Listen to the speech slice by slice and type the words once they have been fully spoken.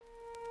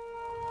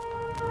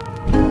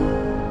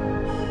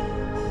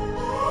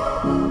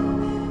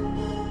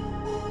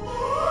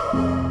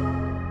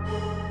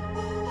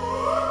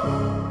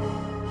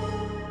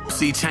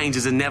believe change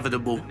is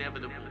inevitable.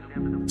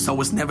 So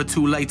it's never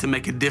too late to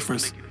make a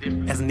difference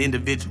as an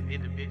individual.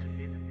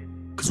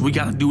 Cause we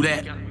gotta do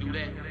that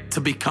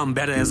to become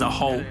better as a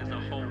whole.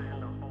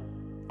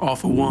 All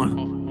for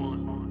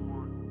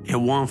one,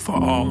 and one for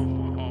all.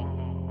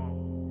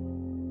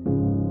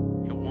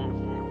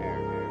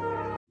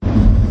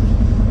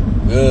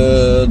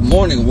 Good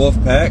morning,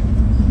 Wolfpack.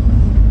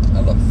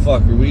 How the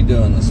fuck are we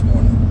doing this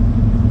morning?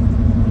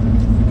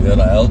 Good,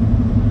 I hope.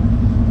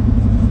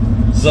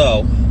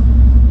 So,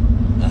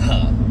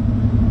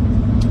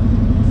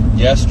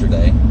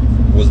 yesterday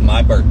was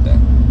my birthday.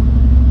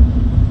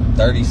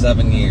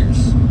 37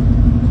 years.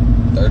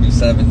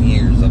 37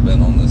 years I've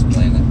been on this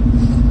planet.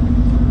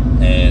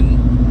 And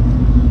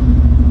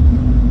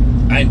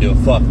I didn't do a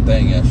fucking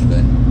thing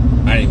yesterday.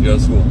 I didn't even go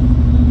to school.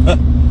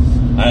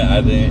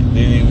 I didn't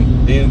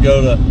even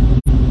go to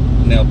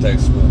nail tech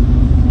school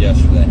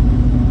yesterday.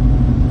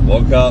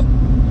 Woke up.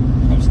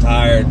 I was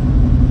tired.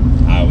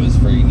 I was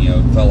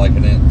freaking, felt like I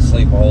didn't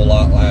sleep a whole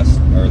lot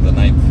the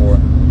night before.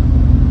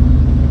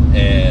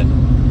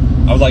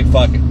 And I was like,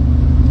 fuck it.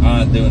 I'm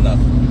not doing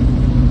nothing.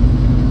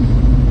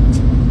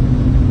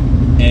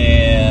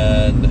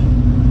 And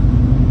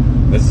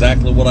that's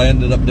exactly what I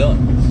ended up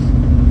doing.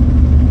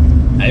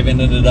 I even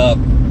ended up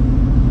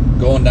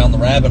going down the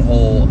rabbit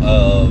hole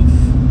of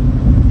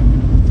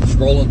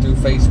scrolling through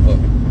Facebook.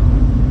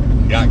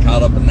 Got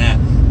caught up in that.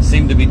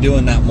 Seem to be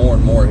doing that more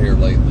and more here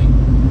lately.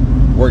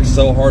 Worked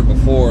so hard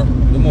before.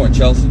 Good morning,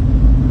 Chelsea.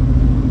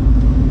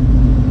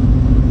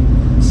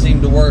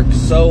 Seemed to work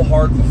so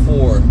hard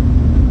before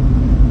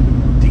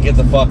to get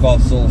the fuck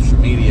off social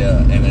media,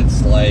 and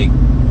it's like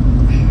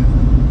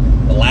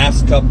the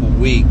last couple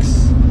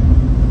weeks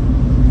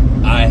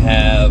I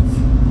have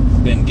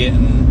been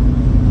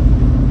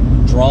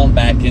getting drawn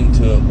back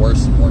into it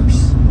worse and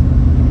worse.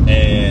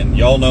 And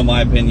y'all know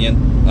my opinion.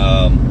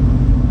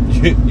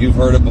 You've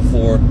heard it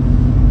before.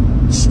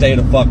 Stay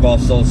the fuck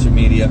off social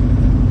media.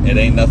 It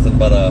ain't nothing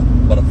but a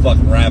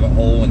fucking rabbit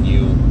hole, and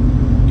you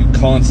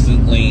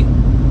constantly.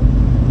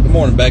 Good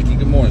morning, Becky.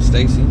 Good morning,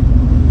 Stacy.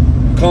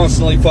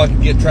 Constantly fucking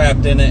get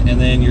trapped in it, and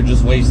then you're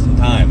just wasting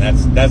time.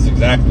 That's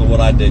exactly what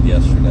I did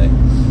yesterday.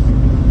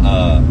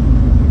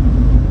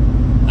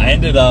 I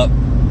ended up,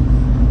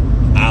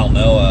 I don't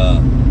know,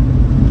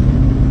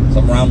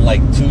 somewhere around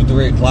like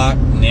 2-3 o'clock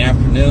in the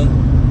afternoon.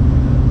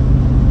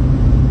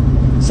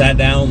 Sat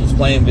down, was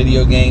playing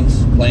video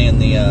games, playing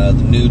the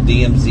new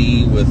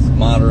DMZ with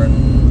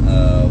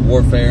Modern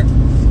Warfare,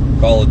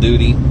 Call of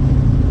Duty,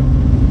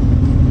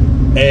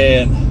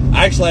 and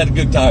I actually had a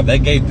good time.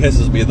 That game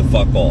pisses me the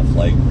fuck off.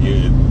 Like,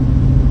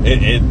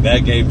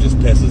 that game just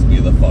pisses me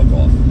the fuck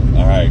off.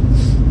 Alright.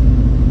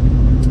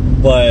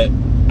 But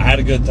I had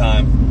a good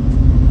time.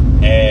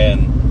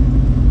 And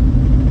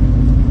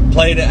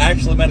played it.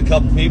 Actually met a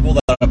couple people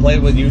that I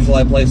played with. Usually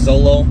I play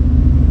solo.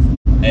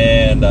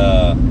 And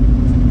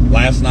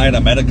last night I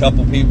met a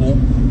couple people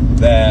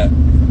that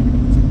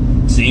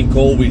seemed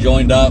cool. We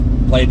joined up,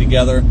 played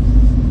together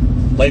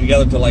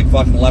till like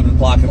fucking 11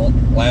 o'clock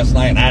last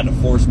night, and I had to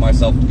force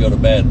myself to go to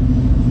bed.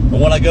 But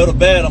when I go to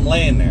bed, I'm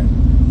laying there,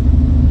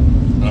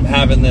 and I'm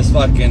having this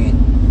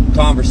fucking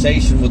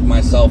conversation with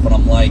myself, and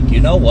I'm like, you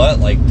know what?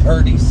 Like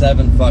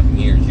 37 fucking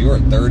years. You are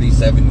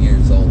 37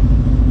 years old.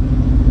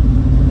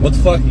 What the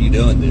fuck are you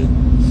doing, dude?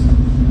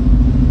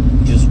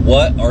 Just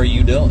what are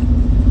you doing?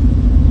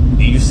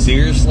 Do you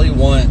seriously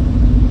want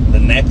the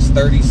next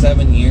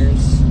 37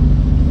 years,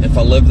 if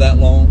I live that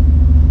long,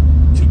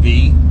 to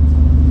be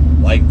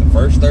like the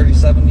first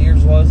 37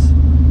 years was?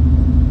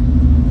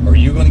 Or are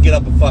you going to get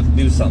up and fucking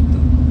do something?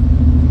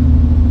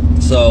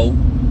 So,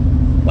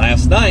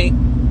 last night,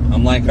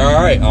 I'm like,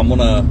 alright, I'm going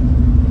to...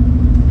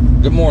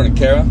 Good morning,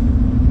 Kara.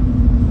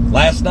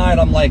 Last night,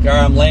 I'm like,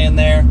 alright, I'm laying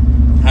there,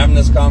 having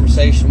this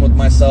conversation with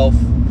myself.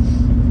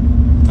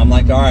 I'm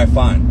like, alright,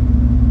 fine.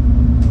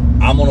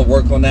 I'm going to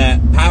work on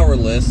that power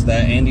list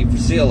that Andy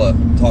Frisella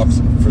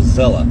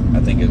I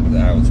think is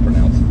how it's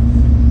pronounced,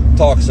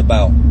 talks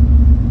about.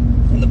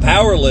 And the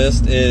power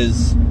list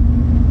is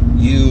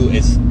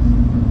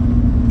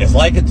it's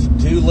like a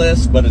to-do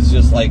list, but it's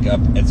just like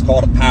it's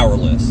called a power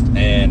list,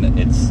 and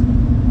it's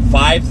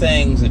 5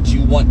 things that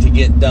you want to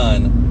get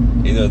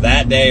done either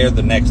that day or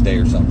the next day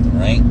or something,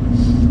 right?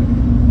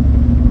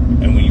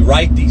 And when you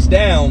write these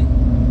down,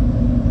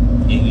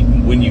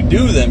 when you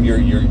do them,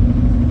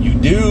 you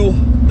do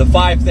the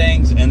 5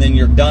 things, and then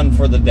you're done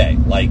for the day.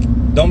 Like,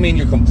 don't mean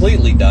you're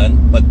completely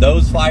done, but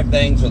those 5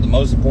 things are the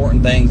most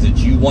important things that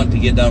you want to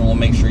get done. We'll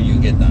make sure you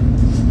get done.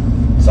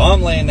 So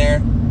I'm laying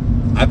there.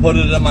 I put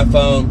it in my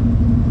phone.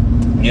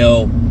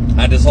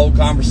 Had this whole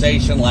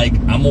conversation like,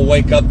 I'm going to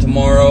wake up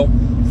tomorrow,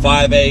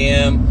 5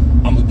 a.m.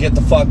 I'm going to get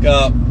the fuck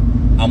up.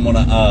 I'm going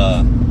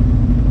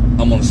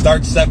to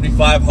start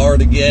 75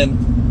 hard again.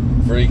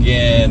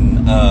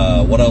 Freaking,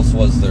 what else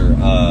was there?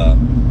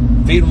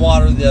 Feed and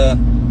water the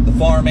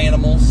farm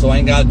animals, so I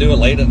ain't got to do it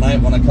late at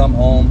night when I come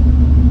home.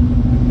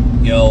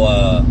 I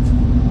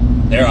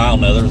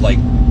don't know, there's like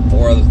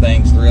 3 other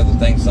things,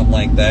 something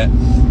like that.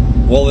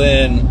 Well,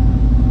 then,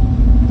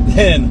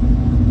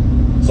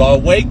 so I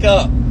wake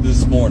up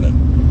this morning.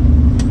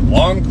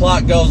 Alarm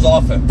clock goes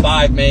off at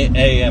 5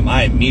 a.m.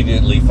 I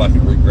immediately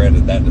fucking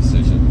regretted that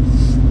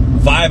decision.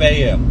 5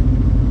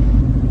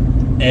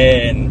 a.m.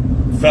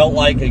 And felt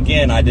like,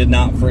 again, I did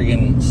not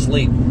friggin'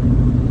 sleep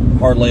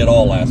hardly at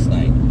all last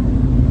night.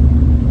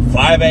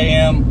 5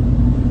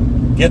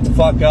 a.m. Get the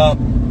fuck up.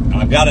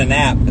 I've got an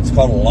app. It's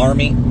called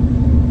Alarmy.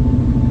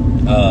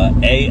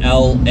 Alarmy.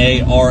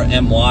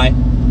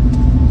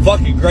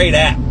 Fucking great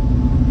app.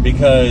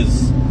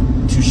 Because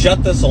to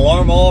shut this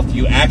alarm off,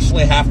 you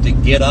actually have to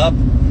get up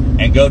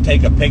and go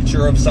take a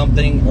picture of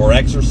something or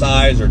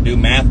exercise or do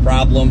math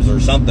problems or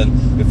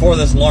something before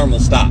this alarm will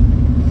stop.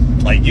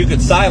 Like, you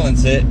could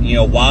silence it, you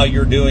know, while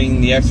you're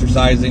doing the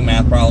exercising,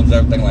 math problems,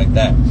 everything like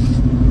that.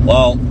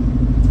 Well,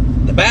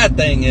 the bad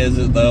thing is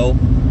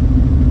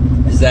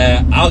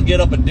that I'll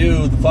get up and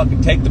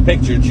take the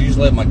picture. It's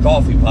usually at my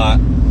coffee pot,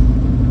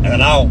 and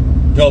then I'll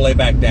go lay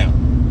back down.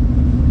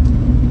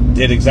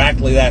 Did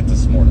exactly that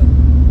this morning.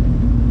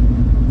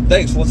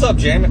 Thanks. What's up,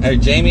 Jamie? Hey,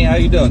 Jamie, how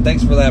you doing?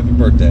 Thanks for the happy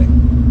birthday.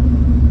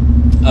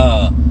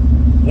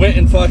 Went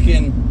and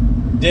fucking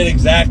did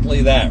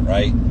exactly that,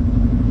 right?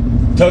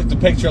 Took the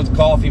picture of the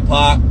coffee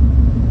pot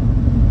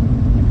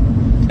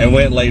and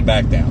went and laid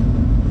back down.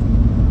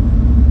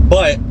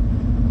 But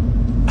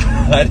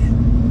I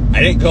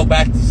didn't go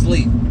back to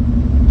sleep.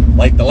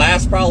 Like the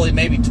last probably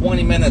maybe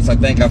 20 minutes, I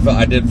think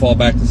I did fall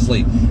back to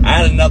sleep. I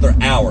had another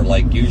hour.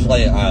 Like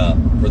usually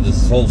for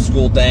this whole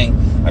school thing,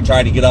 I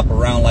try to get up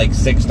around like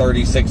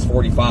 6:30,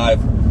 6:45.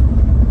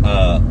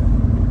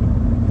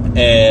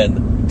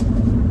 And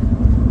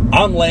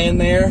I'm laying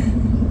there,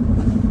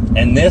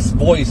 and this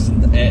voice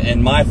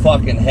in my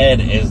fucking head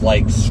is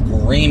like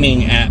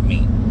screaming at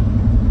me,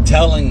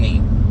 telling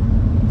me,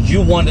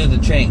 you wanted to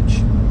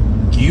change.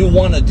 You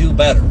want to do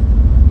better.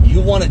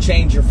 You want to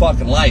change your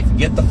fucking life.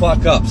 Get the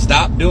fuck up.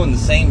 Stop doing the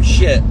same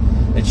shit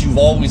that you've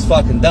always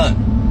fucking done.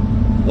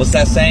 What's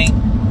that saying?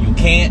 You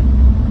can't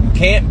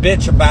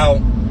bitch about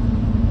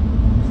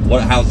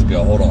how's it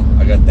go? Hold on.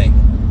 I gotta think.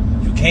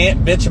 You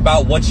can't bitch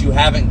about what you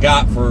haven't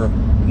got for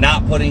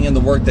not putting in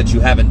the work that you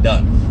haven't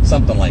done.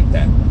 Something like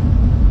that.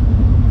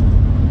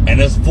 And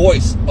this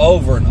voice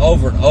over and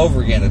over and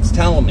over again, it's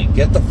telling me,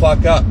 get the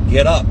fuck up,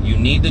 get up. You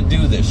need to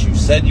do this. You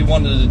said you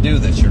wanted to do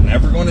this. You're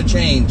never going to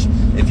change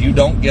if you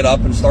don't get up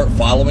and start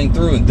following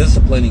through and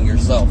disciplining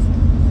yourself.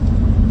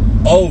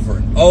 Over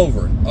and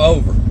over and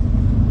over.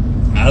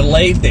 I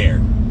laid there,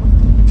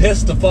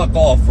 pissed the fuck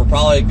off for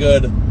probably a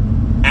good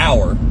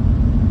hour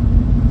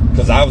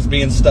because I was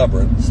being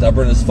stubborn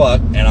as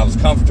fuck, and I was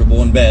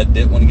comfortable in bed,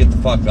 didn't want to get the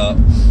fuck up.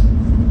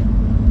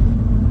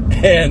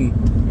 And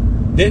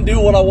didn't do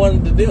what I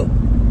wanted to do.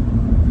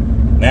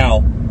 Now,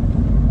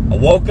 I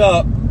woke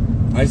up,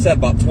 like I said,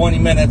 about 20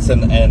 minutes,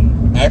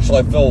 and actually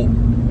I feel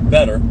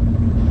better.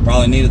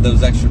 Probably needed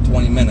those extra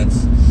 20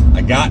 minutes.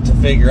 I got to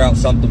figure out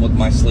something with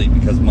my sleep,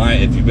 because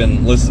if you've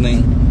been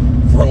listening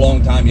for a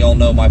long time, y'all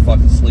know my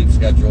fucking sleep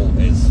schedule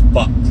is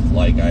fucked.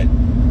 Like, I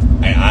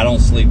don't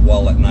sleep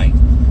well at night.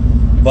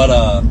 But,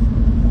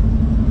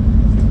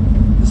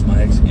 is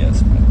my exit?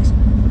 Yes, my exit.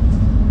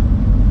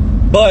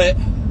 But,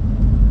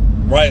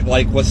 right,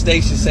 like what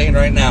Stacy's saying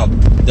right now,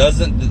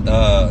 doesn't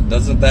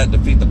that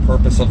defeat the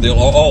purpose of the...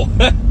 Oh,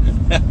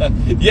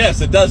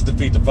 yes, it does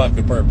defeat the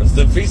fucking purpose.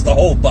 It defeats the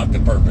whole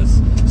fucking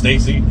purpose.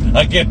 Stacy,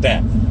 I get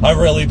that. I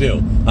really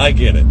do. I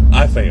get it.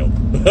 I failed.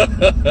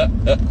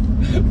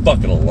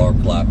 Fucking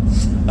alarm clock.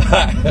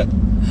 I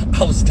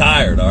was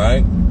tired, all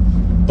right?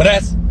 But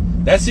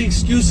that's the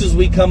excuses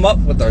we come up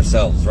with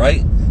ourselves,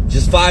 right?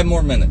 Just 5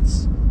 more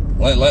minutes.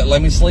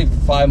 Let me sleep for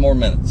 5 more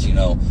minutes, you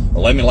know,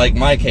 or let me, like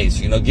my case,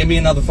 you know, give me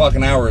another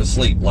fucking hour of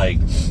sleep, like,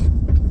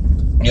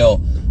 you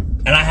know,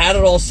 and I had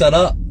it all set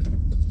up,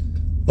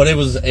 but it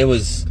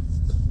was,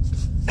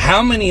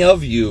 how many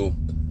of you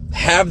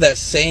have that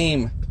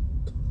same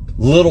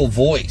little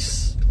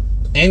voice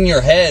in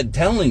your head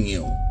telling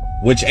you,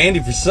 which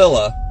Andy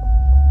Frisella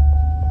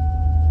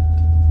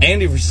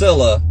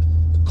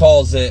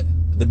calls it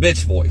the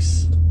bitch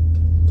voice.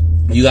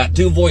 You got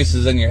 2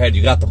 voices in your head.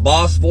 You got the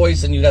boss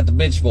voice and you got the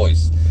bitch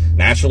voice.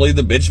 Naturally,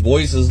 the bitch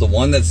voice is the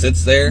one that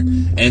sits there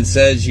and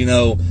says, you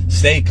know,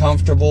 stay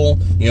comfortable.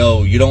 You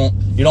know, you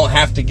don't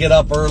have to get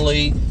up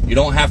early. You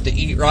don't have to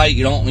eat right.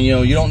 You don't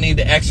need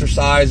to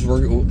exercise.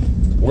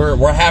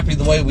 We're happy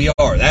the way we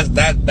are. That's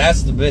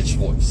the bitch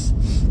voice.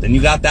 Then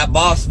you got that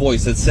boss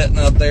voice that's sitting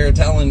up there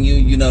telling you,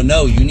 you know,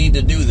 no, you need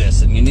to do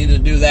this and you need to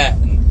do that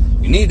and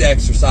you need to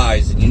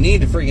exercise and you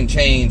need to freaking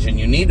change and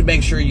you need to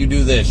make sure you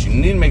do this. You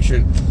need to make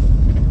sure.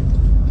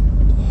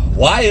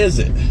 Why is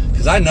it?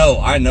 Because I know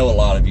a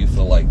lot of you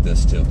feel like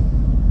this too.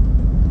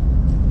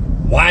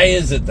 Why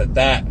is it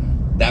that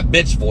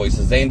bitch voice,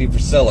 as Andy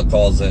Frisella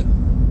calls it,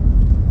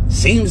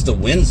 seems to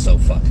win so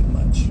fucking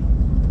much?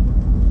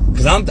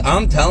 Because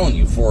I'm telling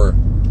you, for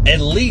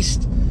at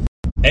least,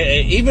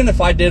 even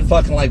if I did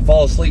fucking like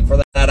fall asleep for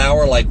that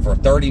hour, like for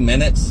 30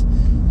 minutes,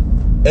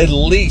 at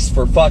least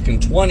for fucking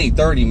 20,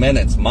 30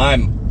 minutes,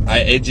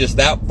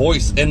 that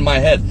voice in my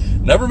head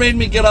never made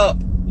me get up.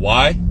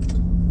 Why?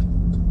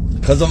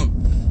 Because I'm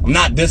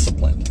not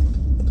disciplined.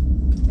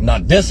 I'm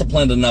not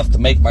disciplined enough to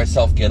make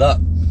myself get up.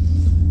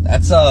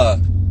 That's,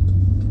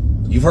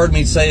 you've heard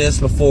me say this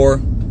before,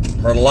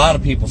 heard a lot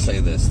of people say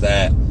this,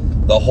 that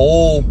the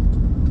whole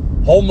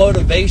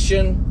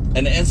motivation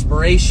and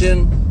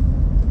inspiration,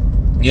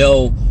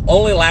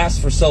 only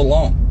lasts for so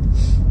long.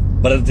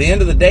 But at the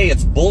end of the day,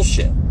 it's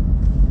bullshit.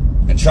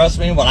 And trust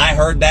me, when I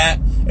heard that,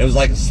 it was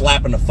like a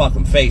slap in the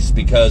fucking face,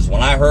 because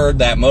when I heard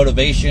that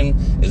motivation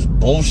is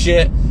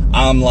bullshit,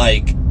 I'm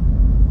like,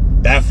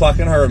 that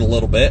fucking hurt a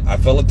little bit. I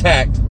feel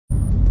attacked.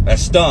 That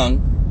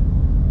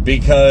stung,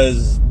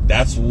 because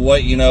that's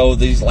what,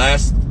 these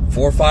last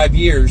 4 or 5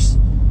 years,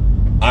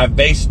 I've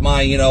based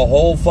my,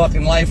 whole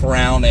fucking life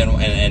around,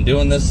 and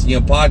doing this,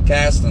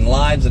 podcast and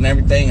lives and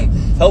everything, and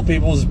help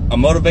people as a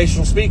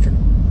motivational speaker.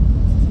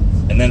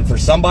 And then for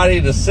somebody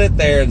to sit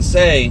there and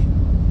say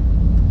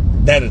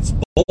that it's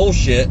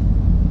bullshit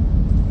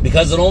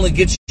because it only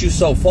gets you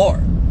so far.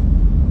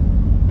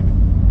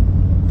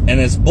 And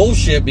it's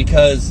bullshit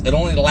because it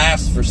only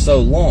lasts for so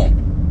long.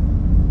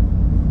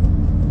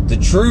 The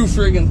true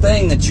friggin'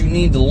 thing that you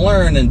need to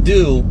learn and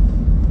do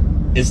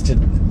is to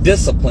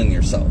discipline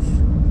yourself.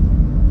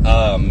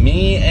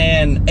 Me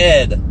and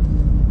Ed,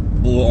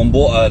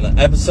 on an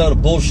episode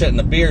of Bullshit and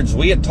the Beards,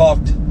 we had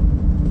talked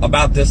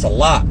about this a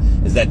lot,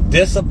 is that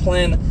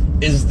discipline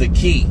is the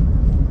key.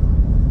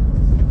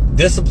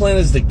 Discipline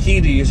is the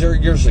key to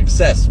your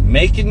success.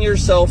 Making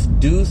yourself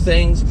do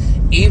things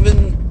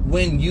even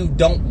when you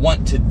don't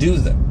want to do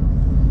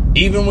them.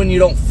 Even when you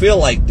don't feel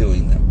like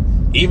doing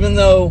them. Even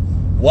though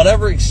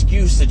whatever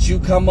excuse that you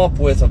come up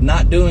with of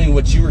not doing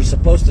what you were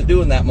supposed to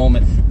do in that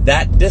moment,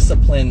 that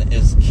discipline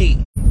is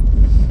key.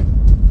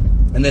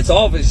 And it's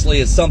obviously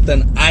is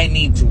something I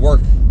need to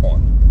work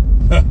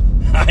on.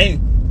 I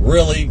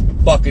really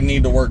fucking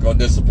need to work on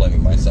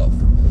disciplining myself.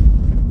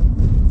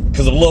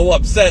 Because I'm a little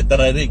upset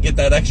that I didn't get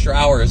that extra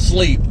hour of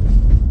sleep.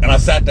 And I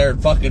sat there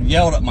and fucking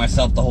yelled at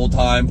myself the whole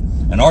time.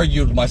 And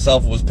argued with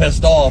myself, was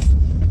pissed off.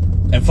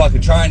 And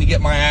fucking trying to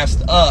get my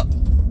ass up.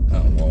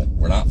 Oh, well,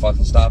 we're not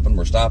fucking stopping.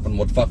 We're stopping.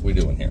 What the fuck are we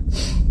doing here?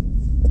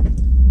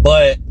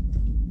 But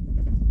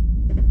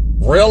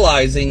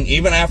realizing,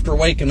 even after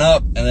waking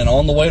up and then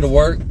on the way to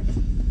work,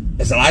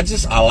 is that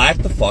I lack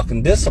the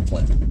fucking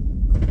discipline.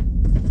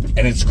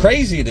 And it's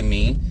crazy to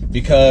me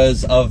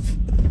because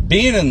of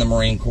being in the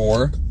Marine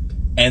Corps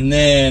and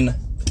then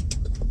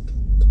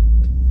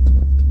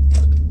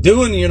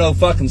doing,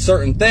 fucking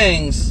certain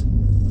things,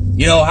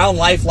 how in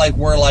life, like,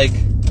 we're like,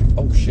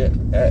 oh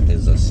shit, that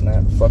is a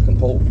snap fucking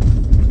pole.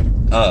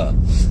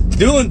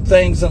 Doing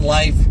things in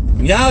life,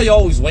 you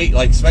always wait,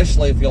 like,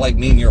 especially if you're like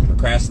me and you're a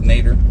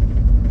procrastinator,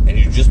 and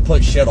you just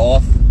put shit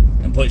off,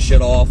 and put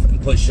shit off,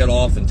 and put shit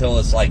off until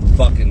it's like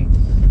fucking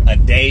a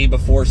day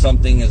before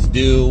something is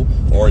due,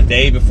 or a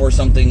day before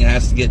something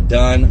has to get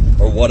done,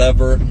 or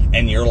whatever,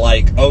 and you're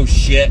like, oh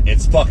shit,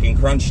 it's fucking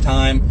crunch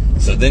time,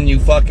 so then you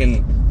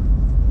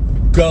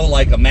fucking go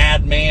like a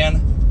madman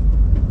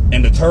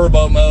into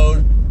turbo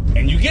mode,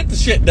 and you get the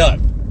shit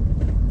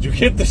done. You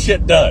get the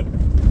shit done.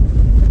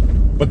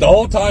 But the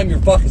whole time you're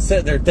fucking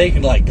sitting there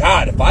thinking like,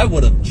 God, if I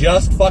would have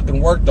just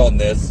fucking worked on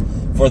this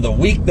for the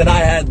week that I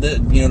had to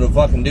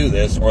fucking do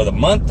this, or the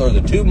month, or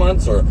the 2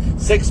 months, or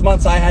 6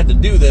 months I had to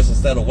do this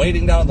instead of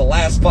waiting down the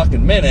last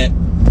fucking minute,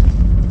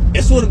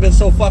 this would have been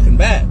so fucking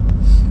bad.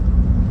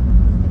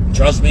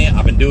 Trust me,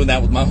 I've been doing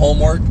that with my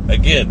homework.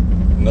 Again,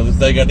 another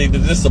thing I need to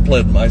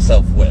discipline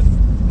myself with.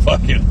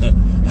 Fucking,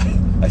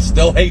 I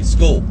still hate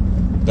school.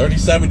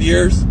 37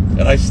 years,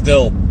 and I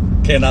still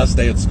cannot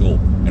stay at school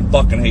and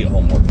fucking hate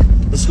homework.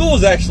 The school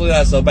is actually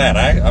not so bad.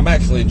 I'm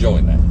actually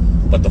enjoying that.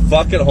 But the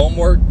fucking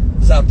homework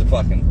is out the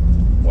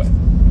fucking way.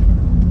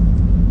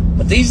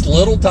 But these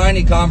little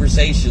tiny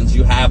conversations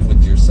you have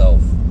with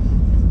yourself,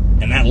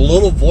 and that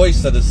little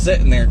voice that is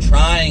sitting there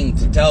trying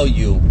to tell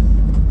you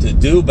to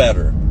do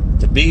better,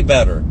 to be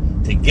better,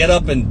 to get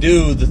up and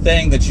do the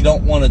thing that you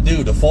don't want to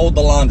do, to fold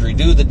the laundry,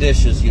 do the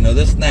dishes,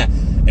 this and that.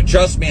 And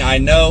trust me, I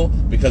know,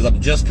 because I'm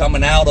just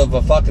coming out of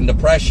a fucking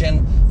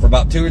depression for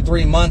about 2 or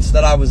 3 months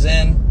that I was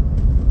in.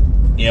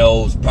 It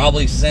was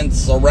probably since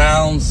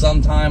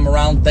sometime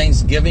around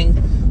Thanksgiving,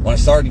 when I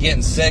started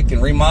getting sick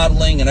and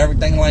remodeling and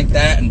everything like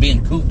that, and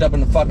being cooped up in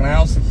the fucking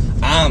house.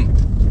 I'm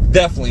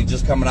definitely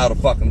just coming out of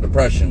fucking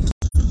depression.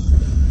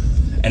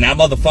 And that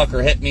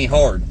motherfucker hit me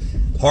hard.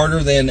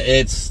 Harder than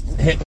it's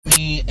hit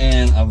me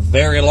in a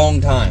very long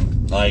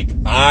time. Like,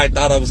 I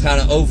thought I was kind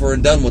of over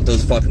and done with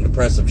those fucking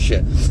depressive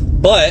shit.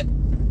 But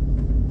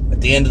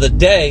at the end of the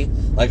day,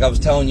 like I was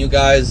telling you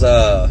guys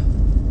about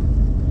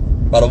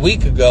a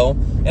week ago,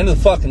 end of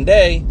the fucking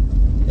day,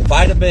 if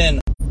I'd have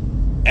been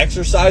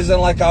exercising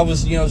like I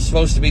was,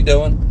 supposed to be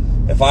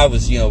doing, if I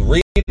was,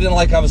 reading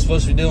like I was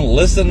supposed to be doing,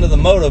 listening to the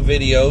moto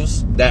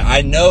videos that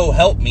I know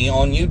help me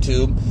on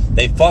YouTube,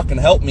 they fucking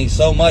help me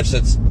so much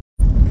that's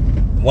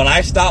when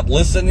I stop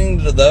listening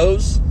to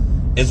those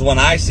is when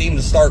I seem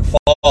to start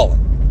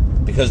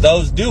falling, because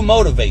those do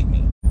motivate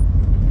me.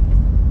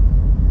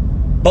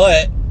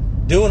 But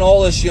doing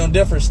all this,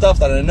 different stuff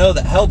that I know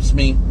that helps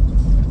me,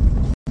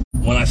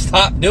 when I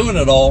stop doing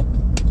it all,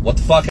 what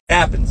the fuck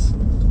happens?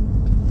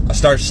 I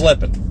start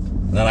slipping.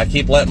 And then I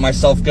keep letting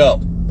myself go.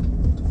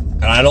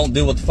 And I don't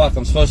do what the fuck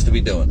I'm supposed to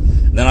be doing.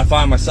 And then I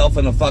find myself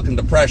in a fucking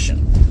depression.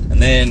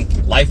 And then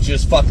life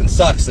just fucking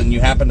sucks. And you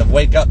happen to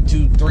wake up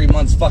 2-3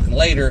 months fucking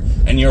later.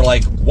 And you're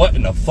like, what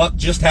in the fuck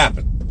just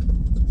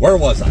happened? Where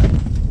was I?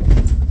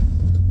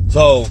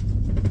 So...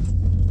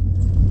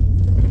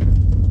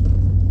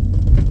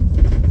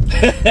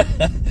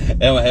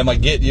 Am I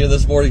getting you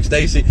this morning,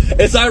 Stacy?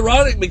 It's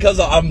ironic because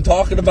I'm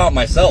talking about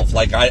myself.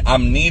 Like,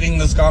 I'm needing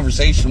this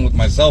conversation with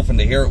myself and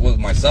to hear it with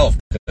myself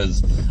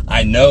because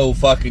I know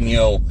fucking,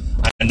 I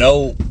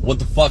know what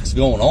the fuck's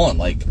going on.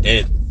 Like,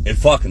 it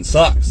fucking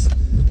sucks.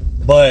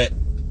 But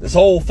this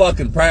whole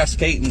fucking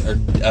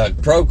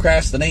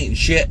procrastinating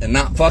shit and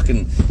not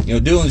fucking,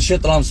 doing the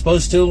shit that I'm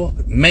supposed to,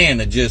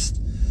 man, it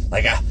just,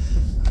 like,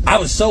 I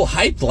was so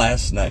hyped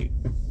last night.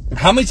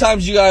 How many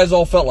times you guys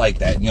all felt like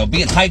that?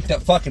 Being hyped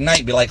that fucking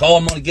night, be like, oh,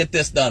 I'm going to get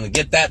this done and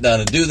get that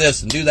done and do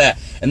this and do that.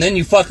 And then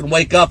you fucking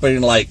wake up and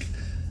you're like,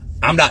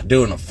 I'm not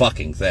doing a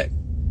fucking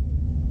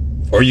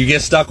thing. Or you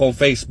get stuck on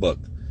Facebook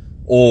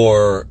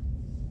or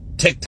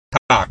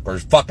TikTok or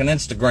fucking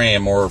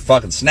Instagram or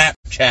fucking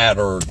Snapchat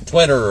or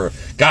Twitter. Or,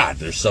 God,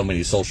 there's so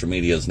many social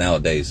medias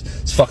nowadays.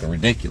 It's fucking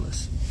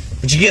ridiculous.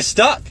 But you get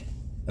stuck.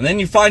 And then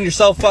you find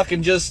yourself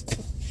fucking just...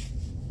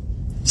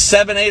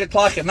 7, 8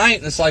 o'clock at night,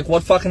 and it's like,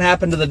 what fucking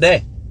happened to the day?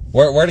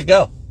 Where'd it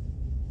go?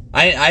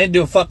 I didn't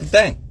do a fucking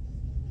thing.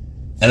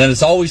 And then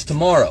it's always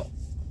tomorrow.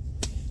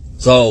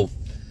 So,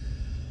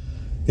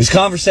 these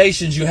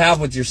conversations you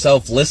have with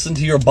yourself, listen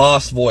to your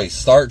boss voice.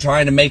 Start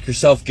trying to make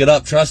yourself get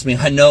up. Trust me,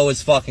 I know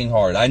it's fucking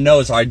hard. I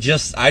know I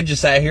just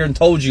sat here and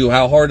told you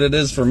how hard it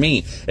is for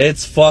me.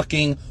 It's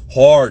fucking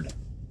hard.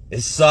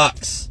 It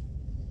sucks.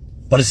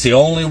 But it's the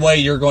only way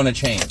you're going to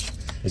change.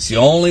 It's the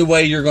only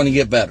way you're going to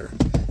get better.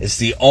 It's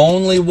the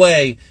only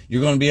way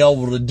you're going to be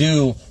able to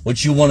do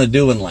what you want to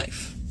do in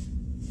life.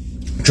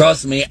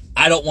 Trust me,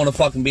 I don't want to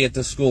fucking be at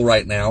this school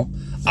right now.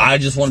 I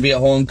just want to be at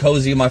home,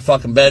 cozy in my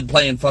fucking bed,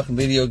 playing fucking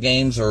video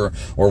games or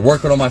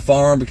working on my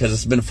farm because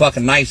it's been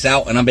fucking nice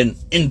out and I've been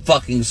in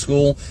fucking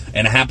school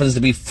and it happens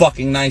to be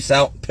fucking nice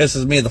out.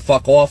 Pisses me the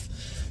fuck off.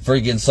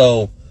 Freaking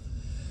so,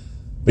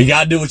 but you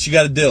gotta do what you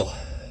gotta do.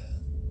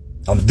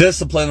 I'm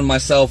disciplining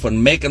myself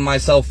and making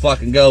myself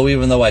fucking go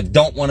even though I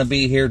don't want to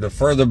be here to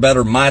further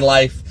better my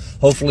life,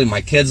 hopefully my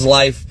kids'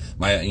 life,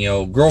 my,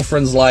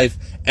 girlfriend's life,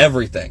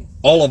 everything.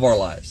 All of our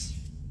lives.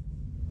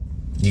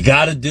 You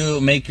gotta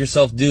make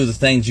yourself do the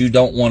things you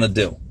don't want to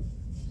do.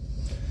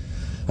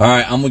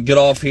 Alright, I'm gonna get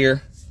off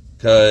here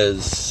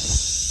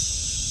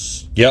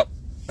because,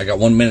 I got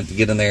 1 minute to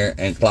get in there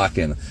and clock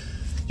in.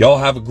 Y'all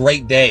have a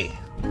great day.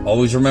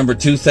 Always remember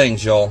 2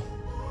 things, y'all.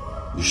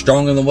 You're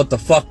stronger than what the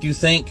fuck you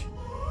think.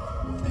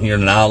 You're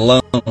not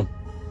alone.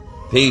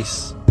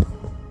 Peace.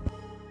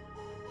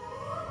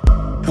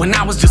 When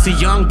I was just a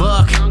young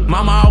buck,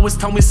 mama always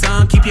told me,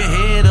 son, keep your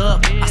head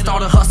up. I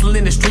started hustling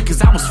in the street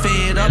cause I was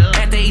fed up.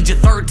 At the age of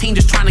 13,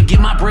 just trying to get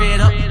my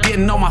bread up.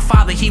 Didn't know my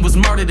father, he was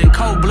murdered in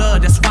cold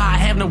blood. That's why I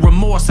have no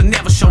remorse and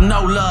never show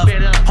no love.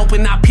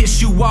 Hoping I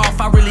piss you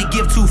off, I really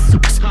give 2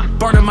 fucks.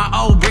 Burning my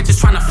old bridges,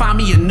 trying to find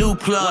me a new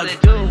plug.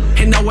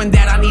 And knowing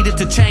that I needed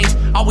to change,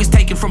 always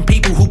taking from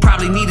people who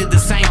probably needed the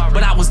same.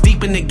 But I was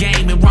deep in the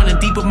game and running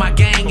deep with my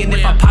gang. And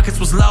if our pockets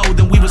was low,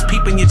 then we was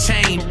peeping your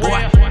chain.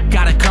 Boy,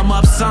 gotta come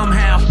up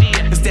somehow.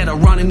 Instead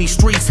of running these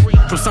streets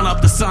from sun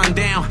up to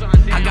sundown,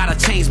 I gotta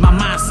change my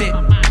mindset.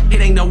 It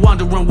ain't no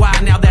wondering why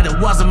now that it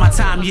wasn't my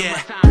time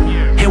yet.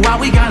 And why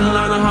we gotta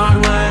learn the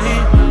hard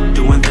way,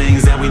 doing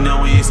things that we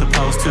know we ain't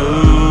supposed to.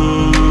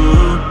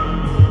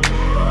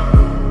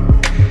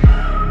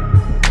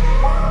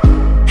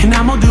 And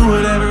I'm gonna do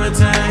whatever it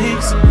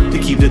takes to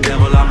keep the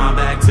devil on my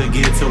back to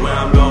get to where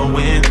I'm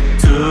going to.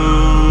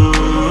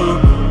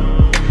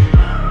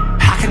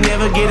 I can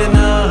never get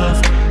enough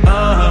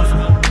of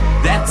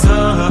that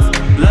tough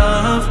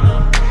love.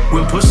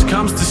 When push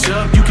comes to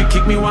shove, you can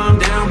kick me while I'm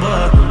down,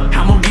 but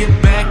I'm gonna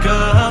get back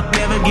up.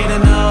 Never get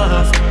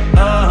enough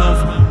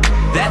of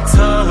that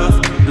tough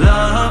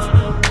love.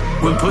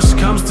 When push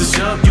comes to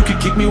shove, you can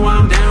kick me while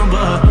I'm down,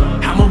 but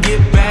I'm gonna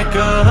get back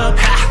up.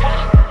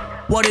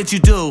 Ha! What did you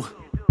do?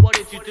 What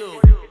did you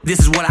do? This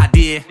is what I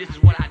did. This is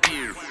what I did.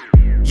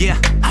 Yeah,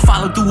 I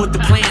followed through with the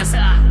plans.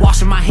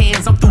 Washing my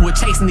hands, I'm through with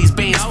chasing these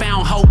bands.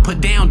 Found hope, put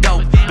down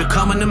dope,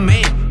 becoming a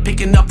man.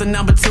 Picking up the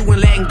number 2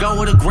 and letting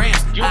go of the grams.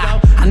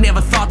 I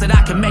never thought that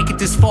I could make it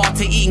this far,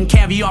 to eating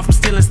caviar from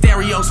stealing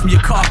stereos from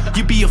your car.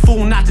 You be a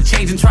fool not to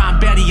change and try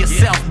and better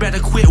yourself. Better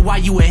quit while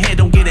you ahead,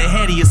 don't get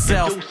ahead of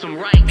yourself.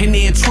 And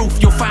in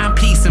truth, you'll find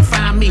peace and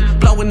find me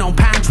blowing on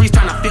pine trees,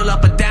 trying to fill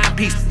up a dime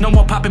piece. No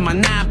more popping my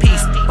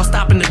 9-piece or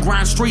stopping the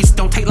grind streets.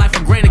 Don't take life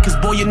for granted, cause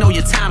boy, you know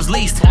your time's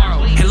least.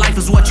 And life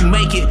is what you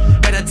make it.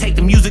 Better take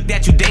the music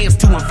that you dance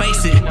to and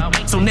face it.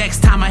 So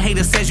next time a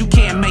hater says you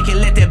can't make it,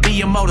 let that be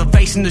your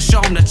motivation to show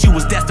them that you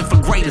was destined for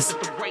greatness.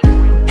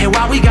 And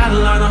why we gotta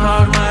learn the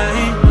hard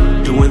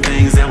way, doing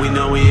things that we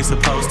know we ain't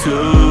supposed to.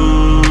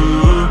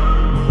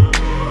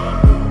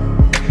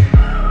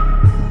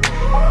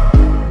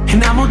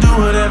 And I'm gonna do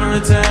whatever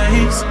it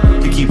takes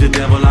to keep the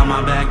devil on my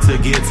my back to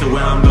get to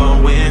where I'm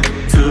going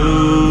to.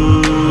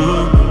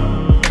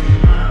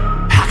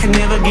 I can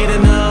never get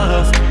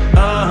enough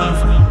of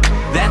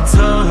that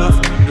tough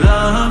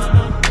love.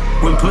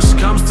 When push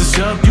comes to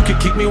shove, you can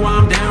kick me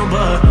while I'm down,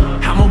 but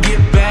I'm gonna get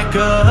back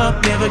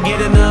up. Never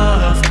get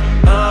enough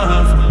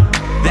of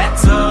that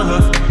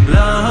tough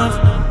love.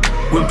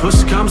 When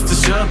push comes to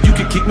shove, you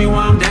can kick me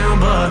while I'm down,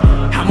 but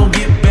I'm gonna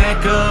get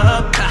back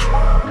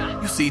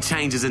up. You see,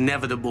 change is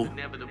inevitable,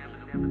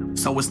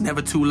 so it's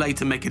never too late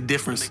to make a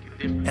difference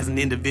as an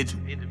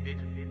individual.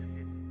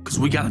 Cause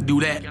we gotta do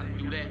that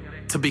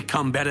to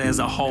become better as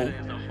a whole.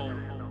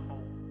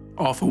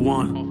 All for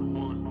one,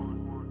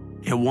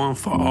 and one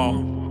for all.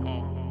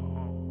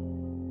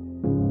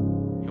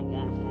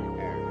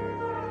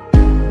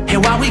 And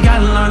why we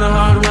gotta learn the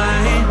hard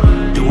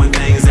way, doing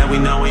things that we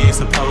know we ain't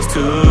supposed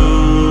to.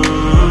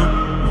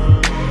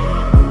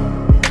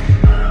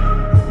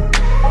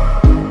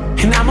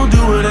 And I'm gonna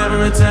do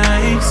whatever it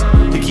takes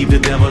to keep the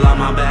devil on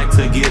my back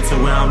to get to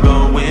where I'm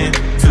going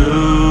to.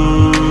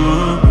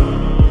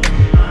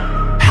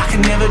 I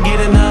can never get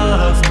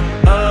enough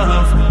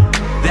of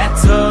that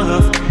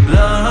tough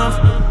love.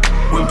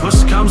 When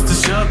push comes to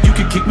shove, you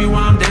can kick me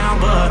while I'm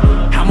down, but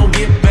I'm gonna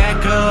get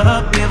back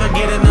up. Never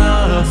get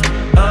enough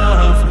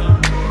of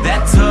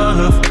that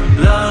tough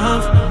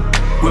love.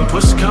 When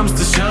push comes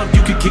to shove,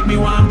 you can kick me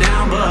while I'm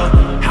down, but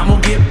I'm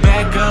gonna get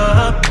back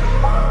up.